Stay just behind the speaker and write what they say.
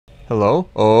Hello?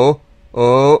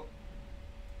 Oh.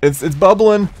 It's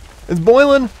bubbling. It's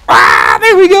boiling. Ah,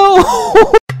 there we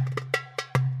go.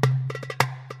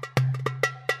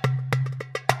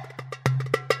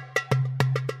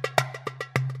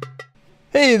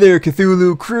 Hey there,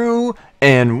 Cthulhu crew,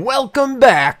 and welcome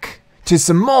back to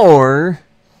some more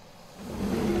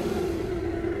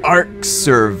ARK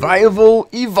Survival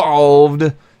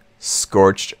Evolved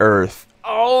Scorched Earth.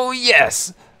 Oh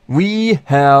yes, we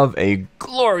have a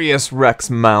glorious Rex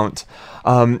mount.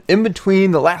 In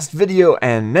between the last video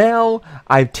and now,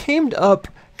 I've tamed up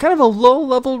kind of a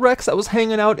low-level Rex that was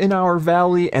hanging out in our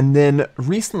valley, and then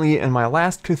recently in my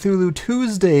last Cthulhu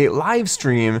Tuesday live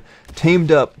stream,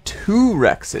 tamed up 2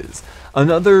 Rexes.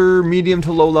 Another medium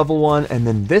to low-level one, and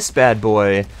then this bad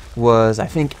boy was, I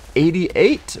think,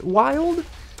 88 wild.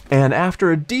 And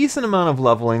after a decent amount of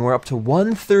leveling, we're up to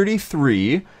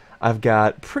 133. I've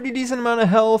got pretty decent amount of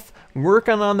health,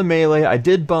 working on the melee. I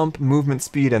did bump movement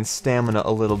speed and stamina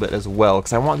a little bit as well,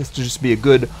 because I want this to just be a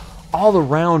good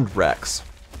all-around Rex.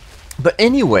 But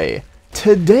anyway,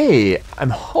 today I'm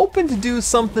hoping to do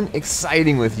something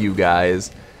exciting with you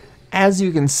guys. As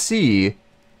you can see,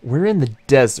 we're in the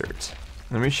desert.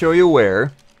 Let me show you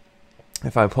where.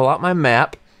 If I pull out my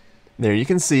map, there you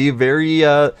can see, very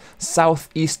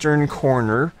southeastern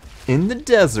corner in the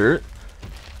desert.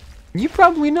 You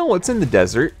probably know what's in the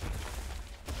desert.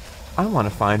 I want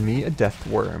to find me a death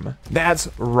worm. That's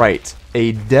right,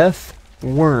 a death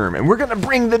worm. And we're going to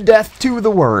bring the death to the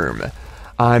worm.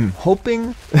 I'm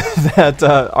hoping that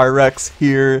our Rex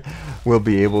here will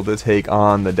be able to take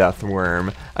on the death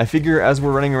worm. I figure as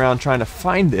we're running around trying to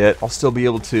find it, I'll still be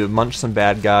able to munch some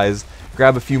bad guys,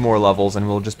 grab a few more levels, and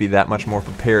we'll just be that much more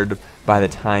prepared by the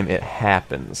time it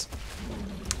happens.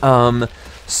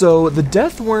 So the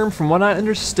death worm, from what I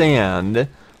understand,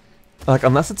 like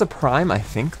unless it's a prime, I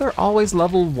think they're always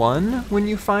level 1 when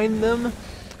you find them,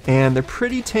 and they're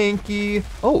pretty tanky.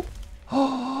 Oh,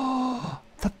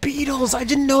 the beetles! I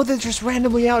didn't know they're just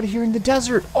randomly out here in the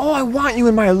desert. Oh, I want you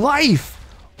in my life.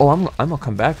 Oh, I'm gonna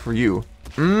come back for you.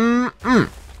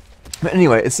 But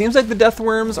anyway, it seems like the death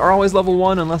worms are always level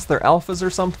 1 unless they're alphas or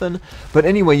something. But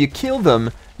anyway, you kill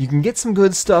them, you can get some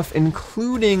good stuff,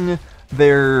 including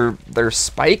their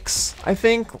spikes, I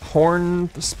think,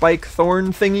 spike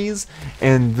thorn thingies,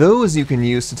 and those you can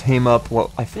use to tame up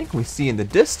what I think we see in the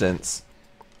distance.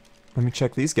 Let me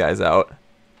check these guys out.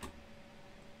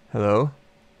 Hello?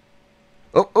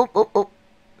 Oh,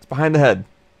 it's behind the head.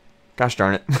 Gosh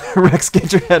darn it. Rex,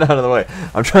 get your head out of the way.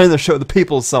 I'm trying to show the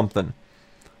people something.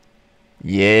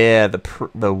 Yeah,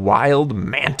 the wild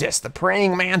mantis, the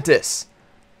praying mantis.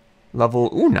 Level,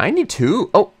 92.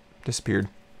 Oh, disappeared.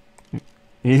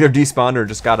 You either despawned or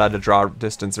just got out of draw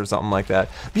distance or something like that.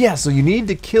 But yeah, so you need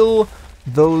to kill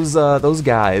those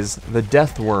guys, the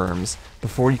death worms,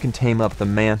 before you can tame up the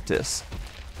mantis.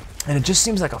 And it just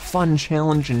seems like a fun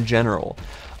challenge in general.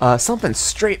 Something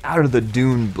straight out of the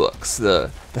Dune books,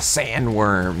 the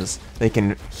sandworms. They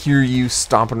can hear you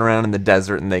stomping around in the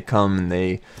desert, and they come and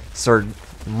they start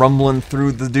rumbling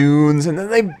through the dunes, and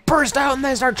then they burst out and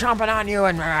they start chomping on you,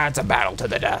 and it's a battle to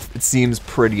the death. It seems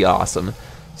pretty awesome.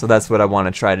 So that's what I want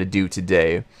to try to do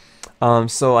today.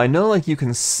 So I know, like, you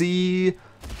can see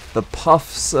the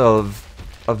puffs of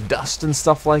dust and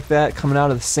stuff like that coming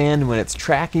out of the sand when it's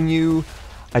tracking you.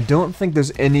 I don't think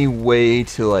there's any way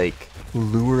to, like,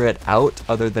 lure it out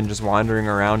other than just wandering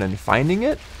around and finding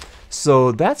it.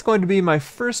 So that's going to be my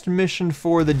first mission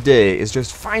for the day, is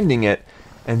just finding it,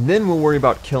 and then we'll worry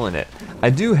about killing it. I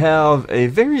do have a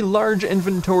very large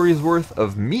inventory's worth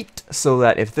of meat, so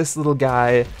that if this little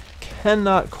guy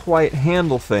cannot quite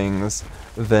handle things,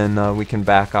 then we can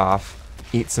back off,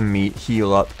 eat some meat,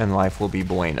 heal up, and life will be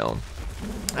bueno.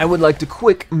 I would like to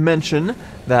quick mention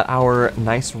that our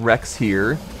nice Rex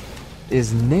here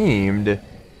is named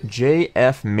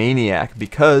JF Maniac,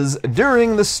 because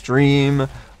during the stream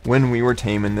when we were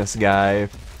taming this guy,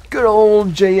 good old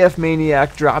JF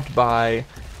Maniac dropped by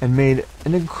and made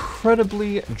an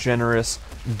incredibly generous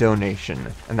donation,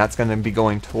 and that's going to be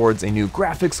going towards a new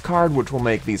graphics card, which will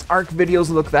make these ARK videos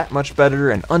look that much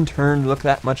better and Unturned look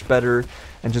that much better,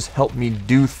 and just help me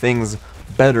do things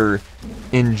better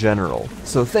in general.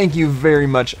 So thank you very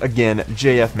much again,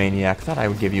 JF Maniac. Thought I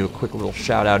would give you a quick little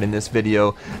shout out in this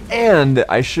video. And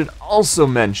I should also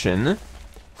mention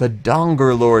the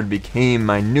Donger Lord became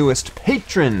my newest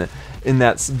patron in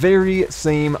that very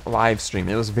same live stream.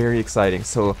 It was very exciting.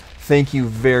 So thank you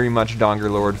very much, Donger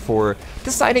Lord, for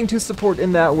deciding to support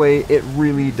in that way. It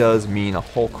really does mean a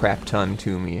whole crap ton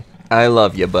to me. I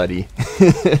love you, buddy.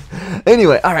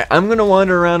 Anyway, alright, I'm gonna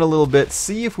wander around a little bit,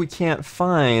 see if we can't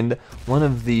find one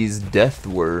of these death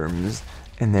worms,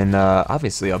 And then,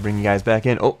 obviously, I'll bring you guys back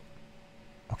in. Oh,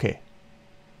 okay.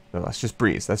 No, that's just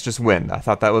breeze. That's just wind. I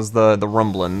thought that was the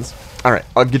rumblings. All right,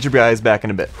 I'll get you guys back in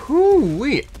a bit.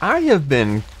 Whoo-wee. I have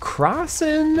been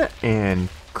crossing and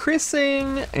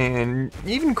crissing and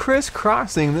even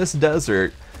crisscrossing this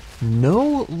desert.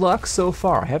 No luck so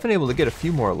far. I haven't been able to get a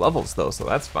few more levels, though, so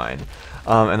that's fine.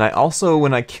 And I also,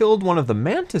 when I killed one of the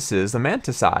mantises, the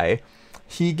mantis eye,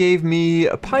 he gave me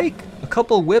a pike, a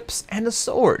couple whips, and a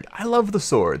sword. I love the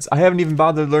swords. I haven't even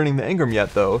bothered learning the Engram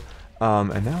yet, though.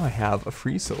 And now I have a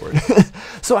free sword.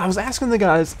 So I was asking the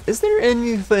guys, is there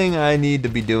anything I need to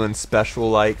be doing special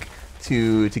like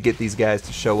to get these guys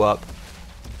to show up?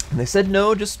 And they said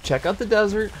no, just check out the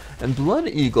desert. And Blood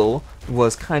Eagle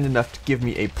was kind enough to give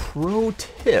me a pro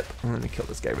tip. I'm gonna kill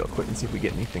this guy real quick and see if we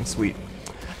get anything sweet.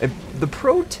 The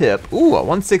pro tip, ooh, a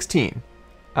 116.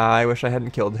 I wish I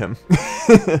hadn't killed him.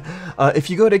 If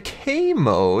you go to K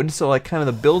mode, so like kind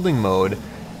of the building mode,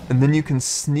 and then you can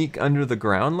sneak under the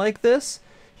ground like this,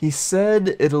 he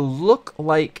said it'll look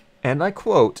like, and I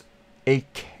quote, a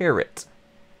carrot.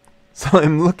 So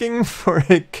I'm looking for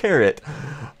a carrot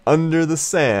under the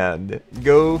sand.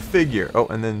 Go figure. Oh,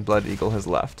 and then Blood Eagle has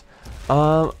left.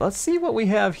 Let's see what we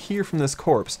have here from this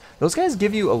corpse. Those guys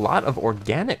give you a lot of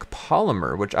organic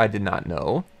polymer, which I did not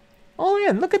know. Oh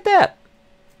yeah, look at that.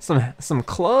 Some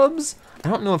clubs. I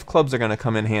don't know if clubs are going to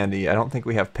come in handy. I don't think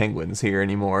we have penguins here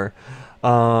anymore.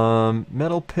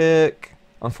 Metal pick.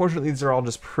 Unfortunately, these are all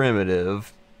just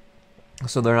primitive,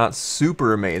 so they're not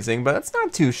super amazing, but it's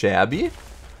not too shabby.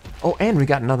 Oh, and we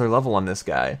got another level on this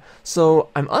guy. So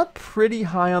I'm up pretty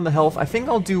high on the health. I think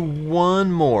I'll do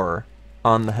one more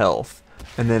on the health,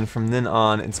 and then from then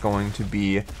on, it's going to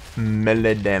be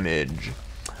melee damage.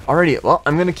 Alrighty, well,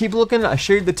 I'm going to keep looking. I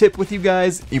shared the tip with you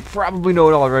guys. You probably know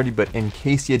it already, but in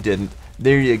case you didn't,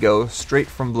 there you go, straight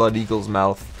from Blood Eagle's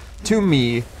mouth to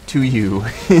me, to you.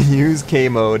 Use K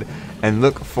mode and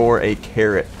look for a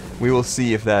carrot. We will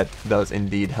see if that does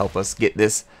indeed help us get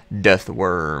this death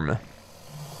worm.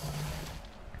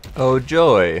 Oh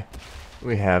joy,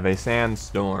 we have a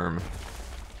sandstorm.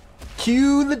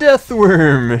 Cue the death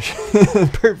worm.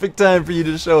 Perfect time for you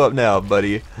to show up now,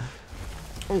 buddy.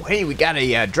 Oh, hey, we got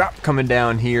a drop coming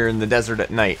down here in the desert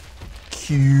at night.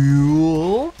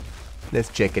 Cool. Let's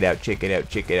check it out, check it out,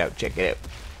 check it out, check it out.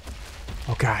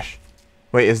 Oh, gosh.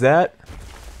 Wait, is that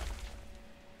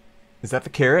the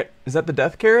carrot? Is that the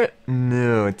death carrot?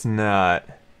 No, it's not.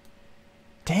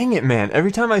 Dang it, man.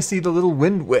 Every time I see the little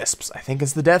wind wisps, I think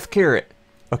it's the death carrot.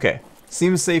 Okay,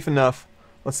 seems safe enough.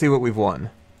 Let's see what we've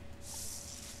won.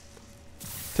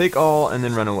 Take all and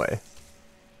then run away.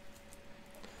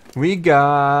 We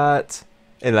got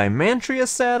a Lymantria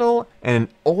saddle and an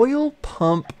oil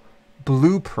pump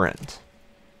blueprint.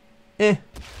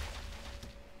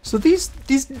 So these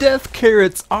death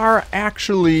carrots are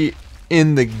actually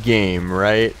in the game,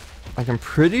 right? Like, I'm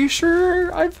pretty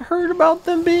sure I've heard about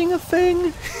them being a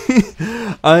thing.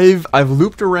 I've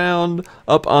looped around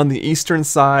up on the eastern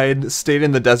side, stayed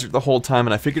in the desert the whole time,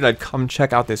 and I figured I'd come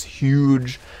check out this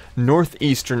huge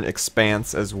northeastern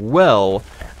expanse as well.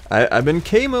 I've been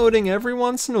K-moding every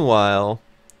once in a while,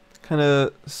 kind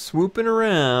of swooping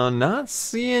around, not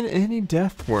seeing any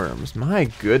death worms. My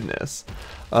goodness.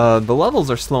 The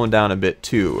levels are slowing down a bit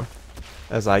too.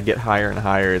 As I get higher and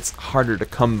higher, it's harder to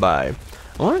come by.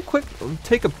 I want to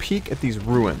take a peek at these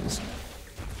ruins.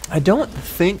 I don't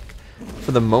think,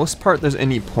 for the most part, there's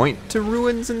any point to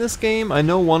ruins in this game. I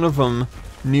know one of them,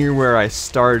 near where I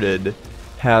started,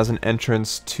 has an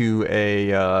entrance to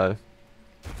a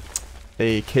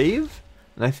cave,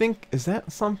 and I think, is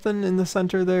that something in the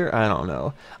center there? I don't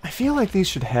know. I feel like these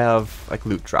should have like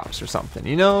loot drops or something,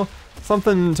 you know,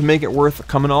 something to make it worth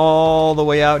coming all the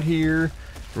way out here,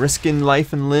 risking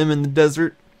life and limb in the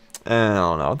desert. I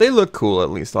don't know. They look cool,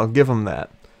 at least. I'll give them that.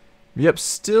 Yep,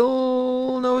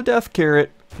 still no death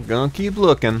carrot. Gonna keep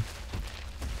looking.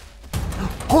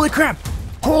 Holy crap!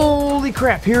 Holy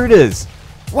crap! Here it is.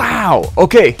 Wow.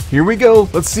 Okay, here we go.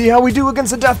 Let's see how we do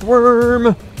against a death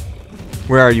worm.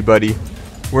 Where are you, buddy?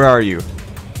 Where are you?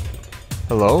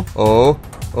 Hello?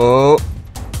 Oh.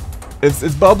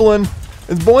 It's bubbling.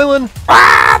 It's boiling.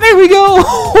 Ah, there we go.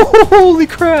 Holy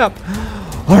crap.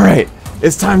 All right,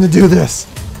 it's time to do this.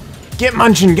 Get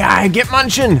munching, guy. Get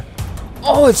munching.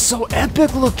 Oh, it's so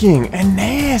epic looking and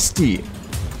nasty.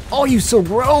 Oh, you so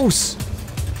gross.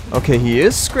 Okay, he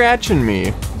is scratching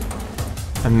me.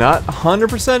 I'm not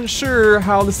 100% sure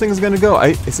how this thing is going to go.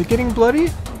 Is it getting bloody?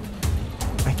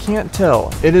 I can't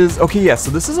tell. It is. Okay, yes, so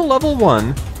this is a level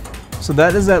 1. So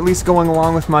that is at least going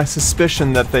along with my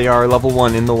suspicion that they are level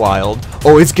 1 in the wild.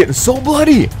 Oh, it's getting so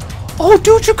bloody. Oh,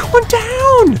 dude, you're going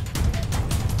down.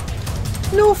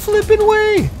 No No flipping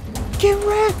way! Get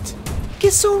wrecked!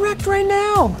 Get so wrecked right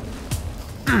now!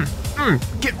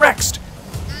 Get wrecked!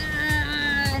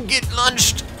 Get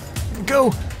lunched!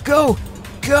 Go! Go!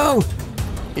 Go!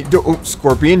 Oh,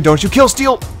 Scorpion, don't you kill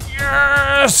Steel!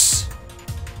 Yes!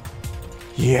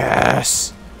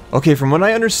 Yes! Okay, from what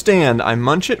I understand, I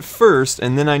munch it first,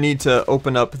 and then I need to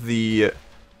open up the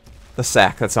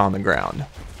sack that's on the ground.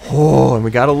 Oh, and we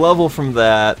got a level from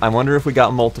that. I wonder if we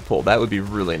got multiple. That would be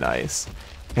really nice.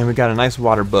 And we got a nice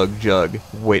water bug jug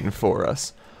waiting for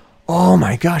us. Oh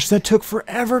my gosh, that took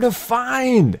forever to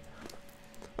find!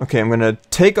 Okay, I'm gonna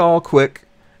take all quick,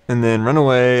 and then run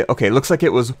away. Okay, looks like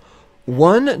it was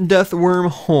 1 deathworm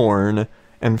horn,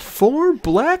 and 4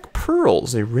 black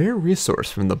pearls, a rare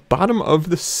resource from the bottom of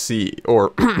the sea. Or,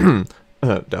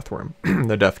 deathworm,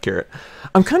 the death carrot.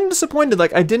 I'm kind of disappointed,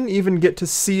 like, I didn't even get to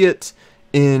see it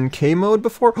in K mode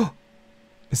before.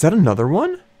 Is that another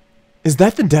one? Is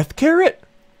that the death carrot?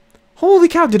 Holy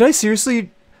cow, did I seriously,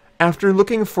 after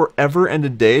looking forever and a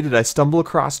day, did I stumble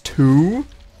across 2?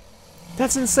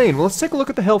 That's insane. Well, let's take a look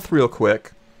at the health real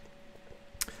quick.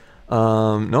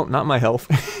 Nope, not my health.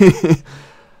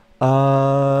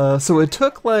 So it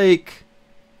took like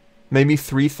maybe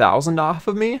 3,000 off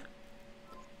of me.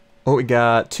 Oh, we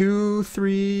got 2,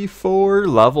 3, 4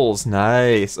 levels.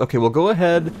 Nice. Okay, we'll go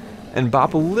ahead and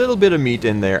bop a little bit of meat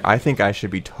in there. I think I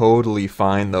should be totally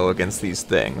fine, though, against these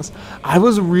things. I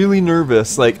was really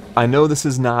nervous. Like, I know this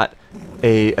is not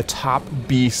a top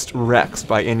beast Rex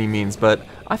by any means, but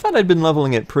I thought I'd been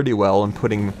leveling it pretty well and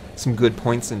putting some good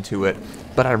points into it,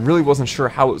 but I really wasn't sure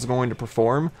how it was going to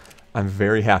perform. I'm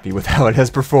very happy with how it has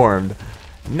performed.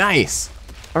 Nice!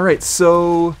 Alright,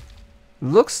 so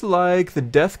looks like the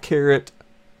death carrot...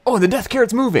 Oh, the death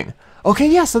carrot's moving! Okay,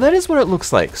 yeah, so that is what it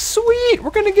looks like. Sweet!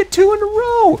 We're gonna get 2 in a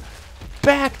row!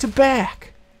 Back to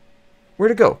back!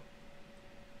 Where'd it go?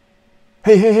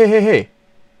 Hey, hey, hey, hey, hey!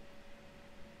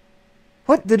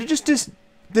 What? Did it just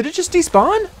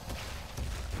despawn?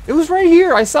 It was right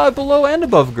here. I saw it below and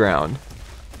above ground.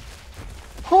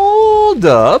 Hold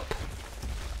up!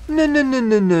 No, no, no,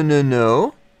 no, no, no,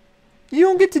 no. You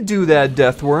don't get to do that,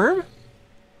 Deathworm.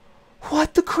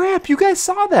 What the crap? You guys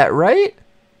saw that, right?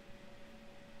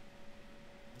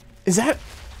 Is that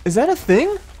a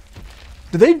thing?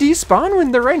 Do they despawn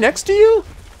when they're right next to you?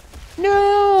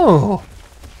 No!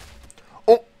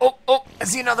 Oh, oh, oh, I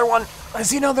see another one. I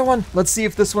see another one. Let's see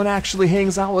if this one actually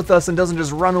hangs out with us and doesn't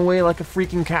just run away like a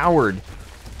freaking coward.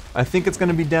 I think it's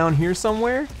gonna be down here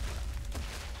somewhere.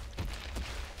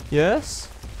 Yes?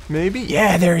 Maybe?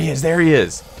 Yeah, there he is, there he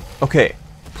is. Okay,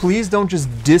 please don't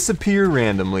just disappear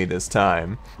randomly this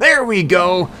time. There we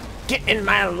go! Get in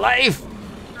my life!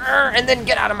 And then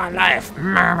get out of my life!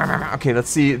 Okay,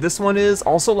 let's see. This one is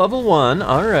also level 1,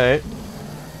 alright.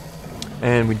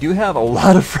 And we do have a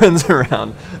lot of friends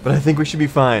around, but I think we should be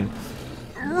fine.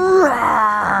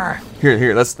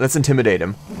 Here, let's intimidate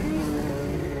him.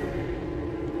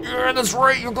 Yeah, that's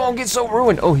right, you're gonna get so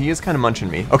ruined. Oh, he is kind of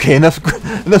munching me. Okay, enough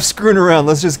screwing around.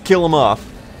 Let's just kill him off.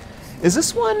 Is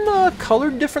this one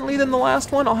colored differently than the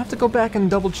last one? I'll have to go back and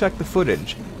double check the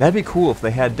footage. That'd be cool if they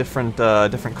had different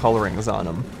colorings on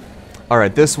them.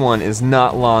 Alright, this one is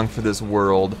not long for this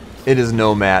world. It is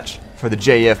no match for the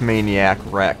JF Maniac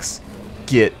Rex.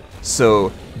 Get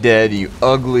so dead, you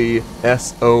ugly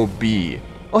SOB.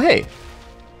 Oh, hey.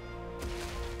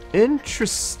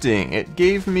 Interesting. It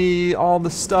gave me all the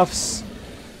stuffs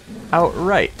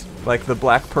outright. Like the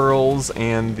black pearls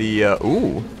and the,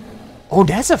 ooh. Oh,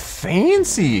 that's a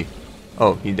fancy.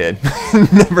 Oh, he did.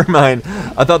 Never mind.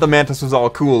 I thought the Mantis was all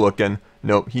cool looking.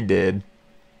 Nope, he did.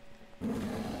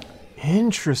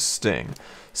 Interesting.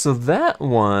 So that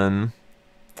one,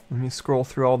 let me scroll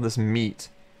through all this meat.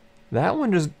 That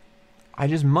one I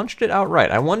just munched it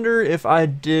outright. I wonder if I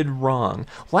did wrong.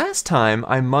 Last time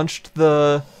I munched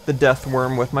the death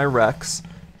worm with my Rex,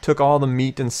 took all the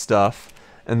meat and stuff,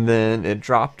 and then it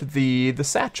dropped the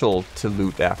satchel to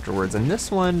loot afterwards. And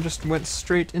this one just went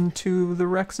straight into the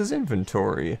Rex's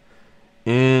inventory.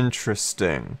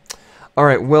 Interesting.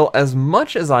 Alright, well, as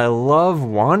much as I love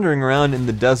wandering around in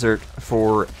the desert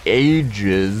for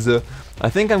ages, I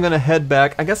think I'm gonna head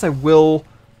back. I guess I will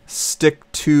stick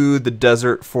to the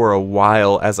desert for a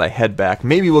while as I head back.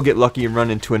 Maybe we'll get lucky and run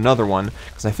into another one,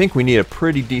 because I think we need a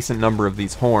pretty decent number of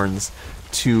these horns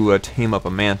to tame up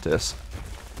a Mantis.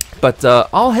 But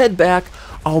I'll head back.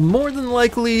 I'll more than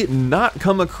likely not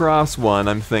come across one,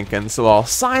 I'm thinking, so I'll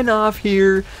sign off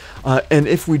here, and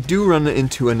if we do run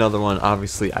into another one,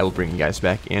 obviously I will bring you guys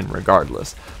back in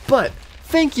regardless. But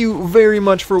thank you very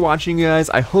much for watching, guys.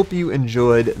 I hope you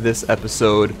enjoyed this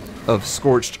episode of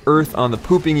Scorched Earth on the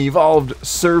Pooping Evolved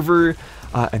server.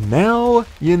 And now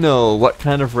you know what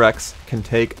kind of Rex can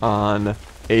take on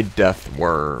a death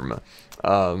worm.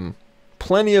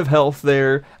 Plenty of health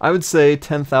there. I would say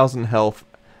 10,000 health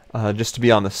just to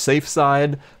be on the safe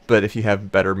side, but if you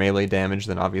have better melee damage,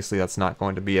 then obviously that's not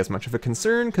going to be as much of a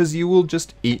concern, because you will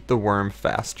just eat the worm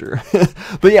faster.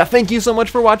 But yeah, thank you so much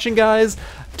for watching, guys.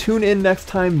 Tune in next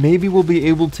time. Maybe we'll be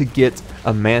able to get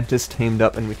a Mantis tamed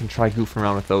up, and we can try goofing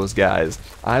around with those guys.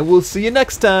 I will see you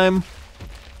next time.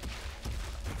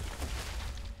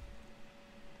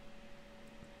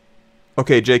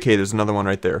 Okay, JK, there's another one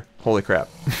right there. Holy crap.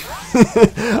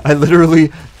 I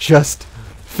literally just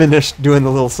finished doing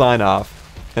the little sign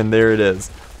off, and there it is.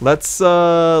 Let's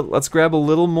grab a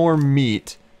little more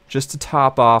meat just to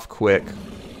top off quick.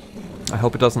 I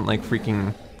hope it doesn't like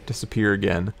freaking disappear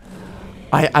again.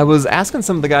 I was asking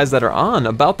some of the guys that are on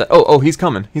about that. Oh, he's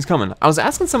coming. He's coming. I was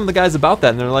asking some of the guys about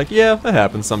that, and they're like, yeah, that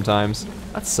happens sometimes.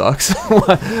 That sucks.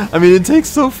 I mean, it takes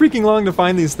so freaking long to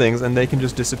find these things, and they can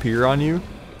just disappear on you.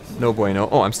 No bueno.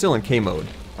 Oh, I'm still in K mode,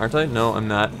 aren't I? No, I'm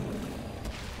not.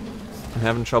 I'm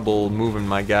having trouble moving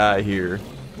my guy here.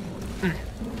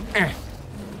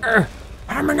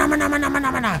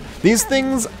 These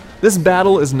things, this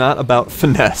battle is not about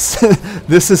finesse.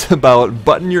 This is about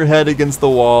butting your head against the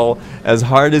wall as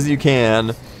hard as you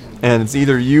can, and it's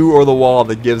either you or the wall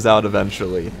that gives out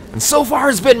eventually. And so far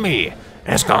it's been me,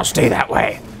 and it's gonna stay that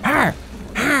way.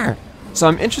 So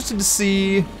I'm interested to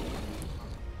see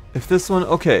if this one,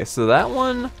 okay, so that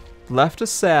one left a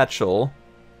satchel.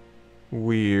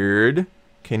 Weird.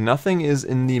 Okay, nothing is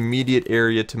in the immediate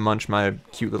area to munch my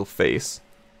cute little face.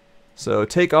 So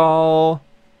take all.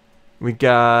 We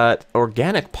got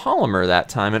organic polymer that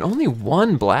time, and only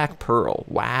one black pearl.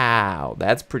 Wow,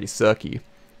 that's pretty sucky.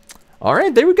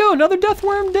 Alright, there we go, another death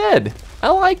worm dead. I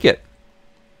like it.